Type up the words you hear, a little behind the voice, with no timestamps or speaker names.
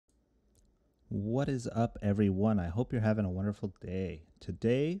What is up, everyone? I hope you're having a wonderful day.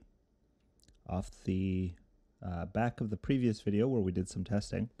 Today, off the back of the previous video where we did some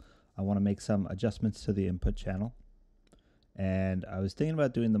testing, I want to make some adjustments to the input channel. And I was thinking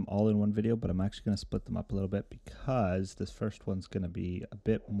about doing them all in one video, but I'm actually going to split them up a little bit because this first one's going to be a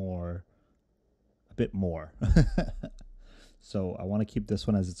bit more. So I want to keep this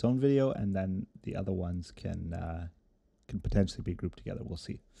one as its own video, and then the other ones can potentially be grouped together. We'll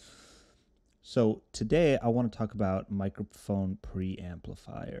see. So today I want to talk about microphone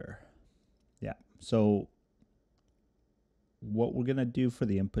preamplifier. Yeah, so what we're going to do for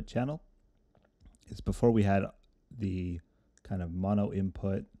the input channel is, before we had the kind of mono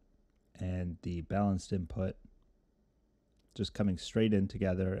input and the balanced input just coming straight in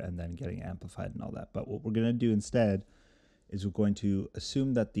together and then getting amplified and all that. But what we're going to do instead is we're going to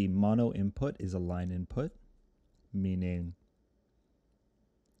assume that the mono input is a line input, meaning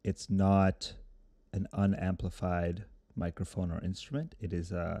it's not an unamplified microphone or instrument. It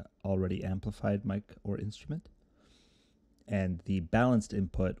is a already amplified mic or instrument. And the balanced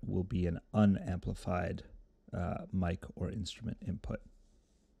input will be an unamplified mic or instrument input.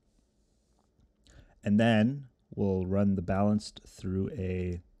 And then we'll run the balanced through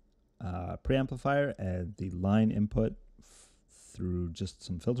a preamplifier and the line input through just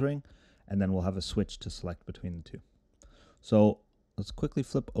some filtering. And then we'll have a switch to select between the two. So let's quickly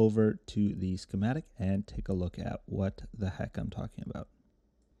flip over to the schematic and take a look at what the heck I'm talking about.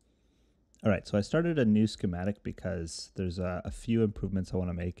 All right, so I started a new schematic because there's a few improvements I want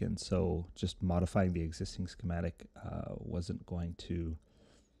to make, and so just modifying the existing schematic wasn't going to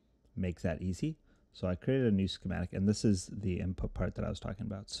make that easy. So I created a new schematic, and this is the input part that I was talking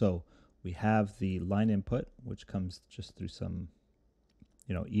about. So we have the line input, which comes just through some,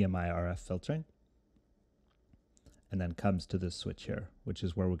 EMI RF filtering, and then comes to this switch here, which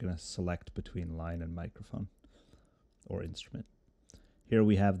is where we're going to select between line and microphone or instrument. Here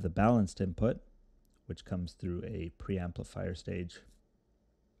we have the balanced input, which comes through a preamplifier stage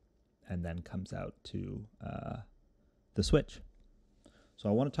and then comes out to the switch. So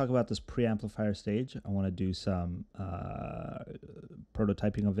I want to talk about this preamplifier stage. I want to do some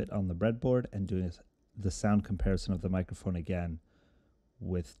prototyping of it on the breadboard and doing the sound comparison of the microphone again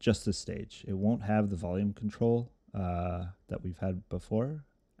with just this stage. It won't have the volume control that we've had before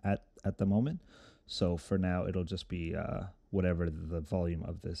at the moment. So for now, it'll just be whatever the volume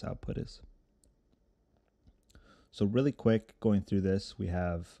of this output is. So really quick, going through this, we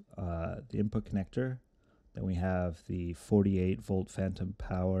have the input connector, then we have the 48 volt phantom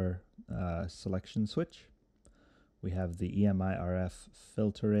power selection switch. We have the EMI RF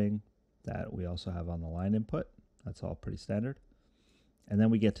filtering that we also have on the line input. That's all pretty standard. And then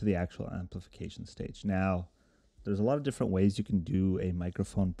we get to the actual amplification stage. Now, there's a lot of different ways you can do a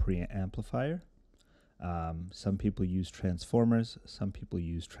microphone preamplifier. Some people use transformers, some people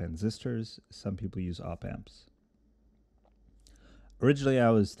use transistors, some people use op amps. Originally, I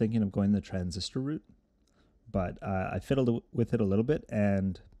was thinking of going the transistor route, but I fiddled with it a little bit,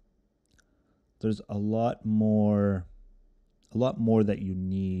 and there's a lot more that you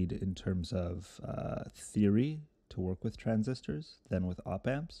need in terms of theory to work with transistors than with op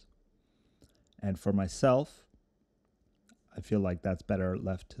amps. And for myself, I feel like that's better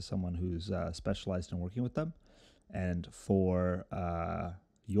left to someone who's specialized in working with them. And for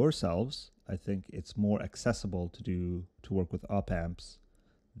yourselves, I think it's more accessible to work with op amps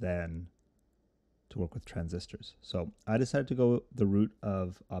than to work with transistors. So I decided to go the route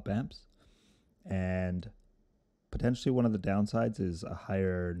of op amps, and potentially one of the downsides is a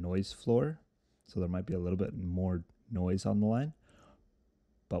higher noise floor. So there might be a little bit more noise on the line,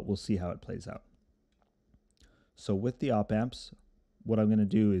 but we'll see how it plays out. So with the op amps, what I'm going to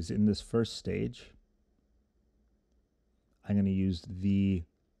do is, in this first stage, I'm going to use the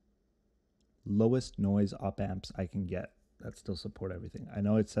lowest noise op amps I can get that still support everything. I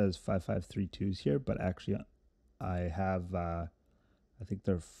know it says 5532s here, but actually I have, I think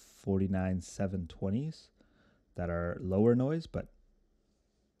they're 49720s that are lower noise, but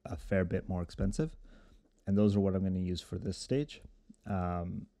a fair bit more expensive. And those are what I'm going to use for this stage.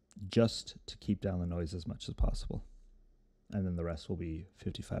 Just to keep down the noise as much as possible. And then the rest will be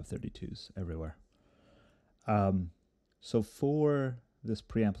 5532s everywhere. So for this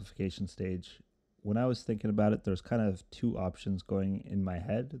preamplification stage, when I was thinking about it, there's kind of two options going in my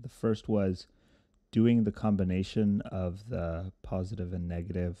head. The first was doing the combination of the positive and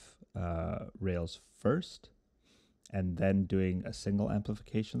negative rails first, and then doing a single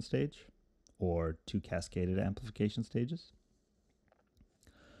amplification stage or two cascaded amplification stages.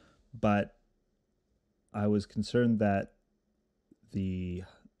 But I was concerned that the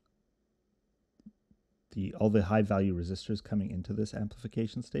all the high value resistors coming into this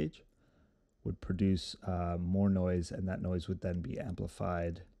amplification stage would produce more noise, and that noise would then be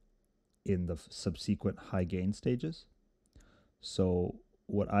amplified in the subsequent high gain stages. So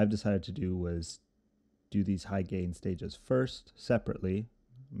what I've decided to do was do these high gain stages first separately.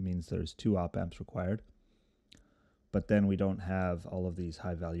 It means there's 2 op amps required, but then we don't have all of these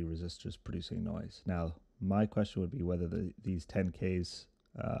high value resistors producing noise. Now my question would be whether these 10Ks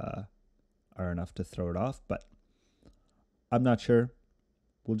are enough to throw it off, but I'm not sure.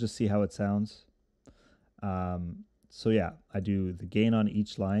 We'll just see how it sounds. So yeah, I do the gain on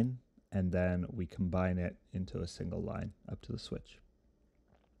each line, and then we combine it into a single line up to the switch.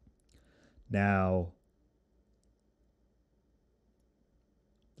 Now,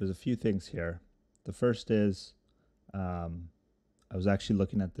 there's a few things here. The first is, I was actually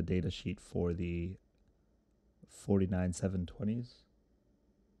looking at the data sheet for the 49720s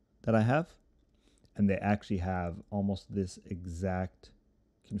that I have, and they actually have almost this exact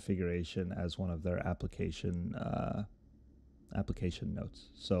configuration as one of their application notes.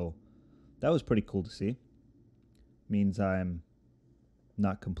 So that was pretty cool to see. Means I'm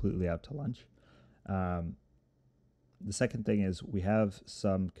not completely out to lunch. The second thing is we have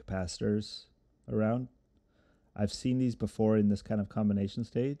some capacitors around. I've seen these before in this kind of combination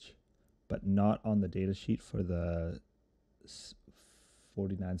stage, but not on the data sheet for the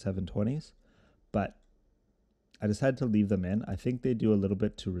 49720s. But I decided to leave them in. I think they do a little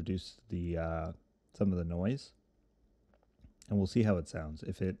bit to reduce the some of the noise, and we'll see how it sounds.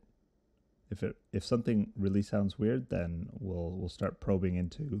 If something really sounds weird, then we'll start probing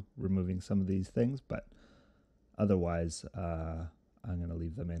into removing some of these things. But otherwise, I'm going to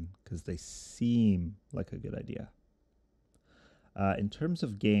leave them in because they seem like a good idea. In terms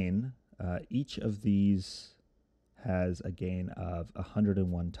of gain, each of these has a gain of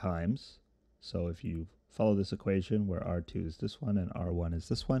 101 times. So if you follow this equation where R2 is this one and R1 is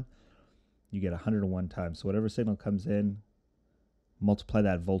this one, you get 101 times. So whatever signal comes in, multiply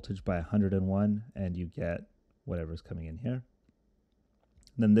that voltage by 101, and you get whatever's coming in here.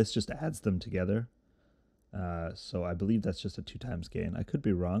 And then this just adds them together. So I believe that's just a 2 times gain. I could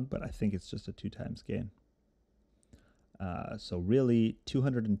be wrong, but I think it's just a 2 times gain. So really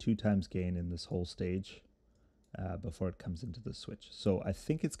 202 times gain in this whole stage before it comes into the switch. So I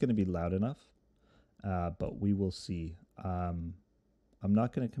think it's going to be loud enough, but we will see. I'm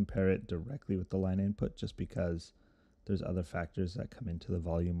not going to compare it directly with the line input just because there's other factors that come into the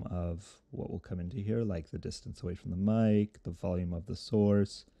volume of what will come into here, like the distance away from the mic, the volume of the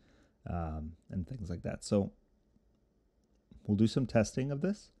source, and things like that. So we'll do some testing of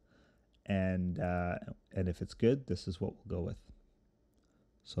this, and if it's good, this is what we'll go with.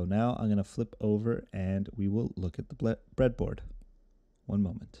 So now I'm going to flip over and we will look at the breadboard. One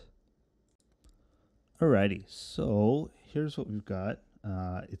moment. Alrighty, so here's what we've got.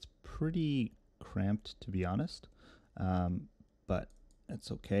 It's pretty cramped, to be honest, but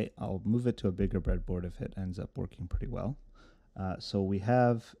it's okay. I'll move it to a bigger breadboard if it ends up working pretty well. So we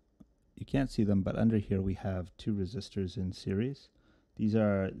have, you can't see them, but under here we have 2 resistors in series. These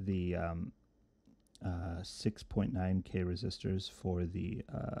are the 6.9K resistors for the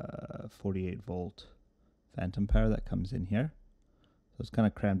 48 volt phantom power that comes in here. So it's kind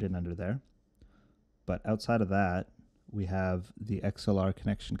of crammed in under there. But outside of that, we have the XLR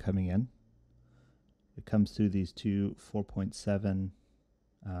connection coming in. It comes through these 2 4.7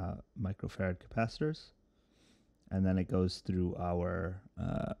 microfarad capacitors, and then it goes through our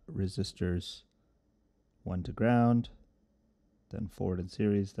resistors, 1 to ground, then forward in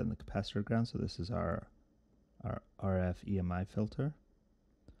series, then the capacitor ground. So this is our RF EMI filter,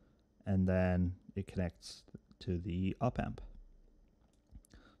 and then it connects to the op amp.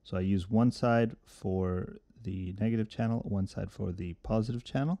 So I use one side for the negative channel, one side for the positive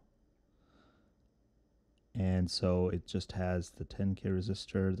channel. And so it just has the 10K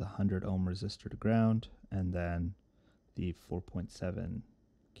resistor, the 100 ohm resistor to ground, and then the 4.7K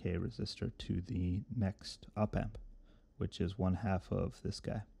resistor to the next op amp, which is 1/2 of this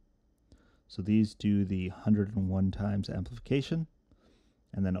guy. So these do the 101 times amplification,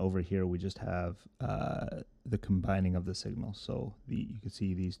 and then over here we just have the combining of the signals. So you can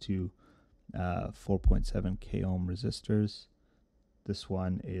see these 2 4.7K ohm resistors. This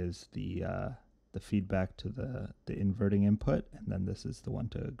one is the feedback to the inverting input, and then this is the one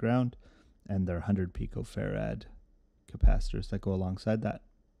to ground, and they're 100 picofarad capacitors that go alongside that.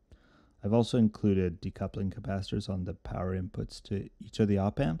 I've also included decoupling capacitors on the power inputs to each of the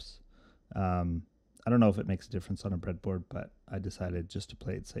op amps. I don't know if it makes a difference on a breadboard, but I decided just to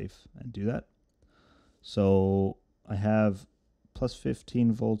play it safe and do that. So I have plus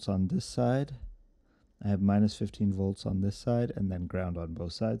 15 volts on this side, I have minus 15 volts on this side and then ground on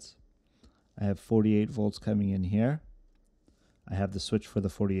both sides. I have 48 volts coming in here. I have the switch for the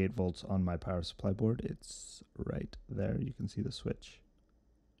 48 volts on my power supply board. It's right there. You can see the switch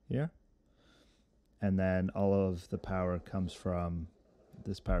here. And then all of the power comes from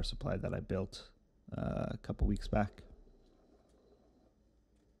this power supply that I built a couple weeks back.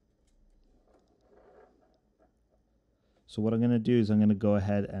 So what I'm going to do is I'm going to go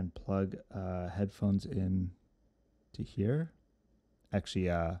ahead and plug headphones in to here. Actually,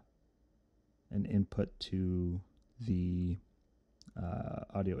 an input to the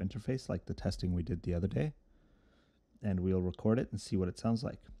audio interface, like the testing we did the other day. And we'll record it and see what it sounds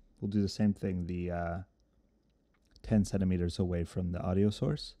like. We'll do the same thing, the 10 centimeters away from the audio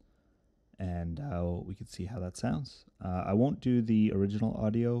source. And we can see how that sounds. I won't do the original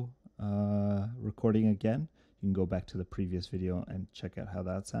audio recording again. You can go back to the previous video and check out how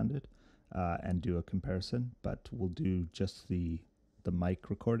that sounded and do a comparison. But we'll do just the mic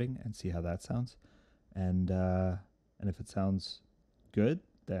recording and see how that sounds. And if it sounds good,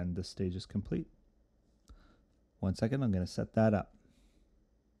 then the stage is complete. 1 second, I'm going to set that up.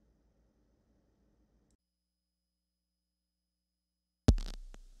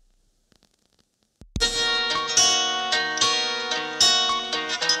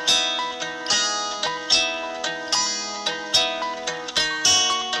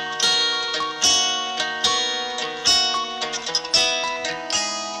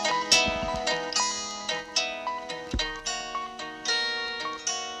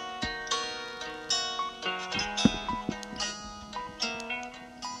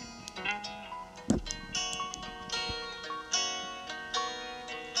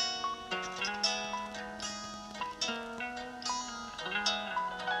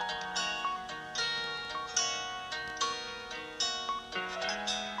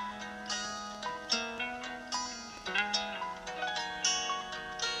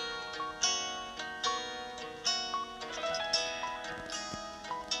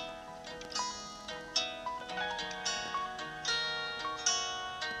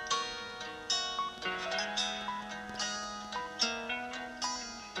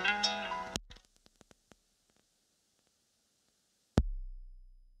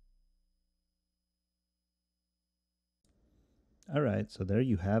 All right, so there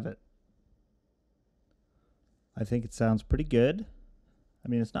you have it. I think it sounds pretty good. I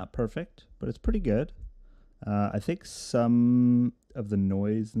mean, it's not perfect, but it's pretty good. I think some of the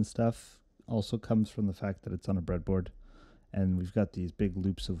noise and stuff also comes from the fact that it's on a breadboard, and we've got these big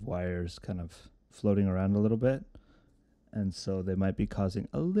loops of wires kind of floating around a little bit, and so they might be causing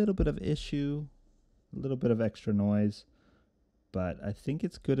a little bit of issue, a little bit of extra noise, but I think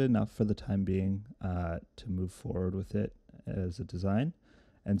it's good enough for the time being to move forward with it as a design.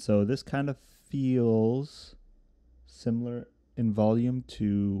 And so this kind of feels similar in volume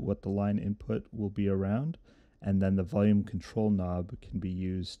to what the line input will be around, and then the volume control knob can be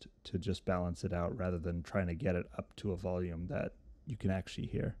used to just balance it out rather than trying to get it up to a volume that you can actually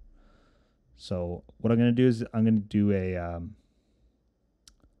hear. So what I'm going to do is I'm going to do I'm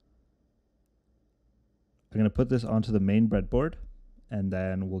going to put this onto the main breadboard, and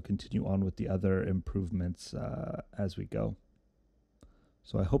then we'll continue on with the other improvements as we go.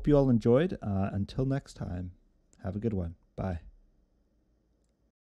 So I hope you all enjoyed. Until next time, have a good one. Bye.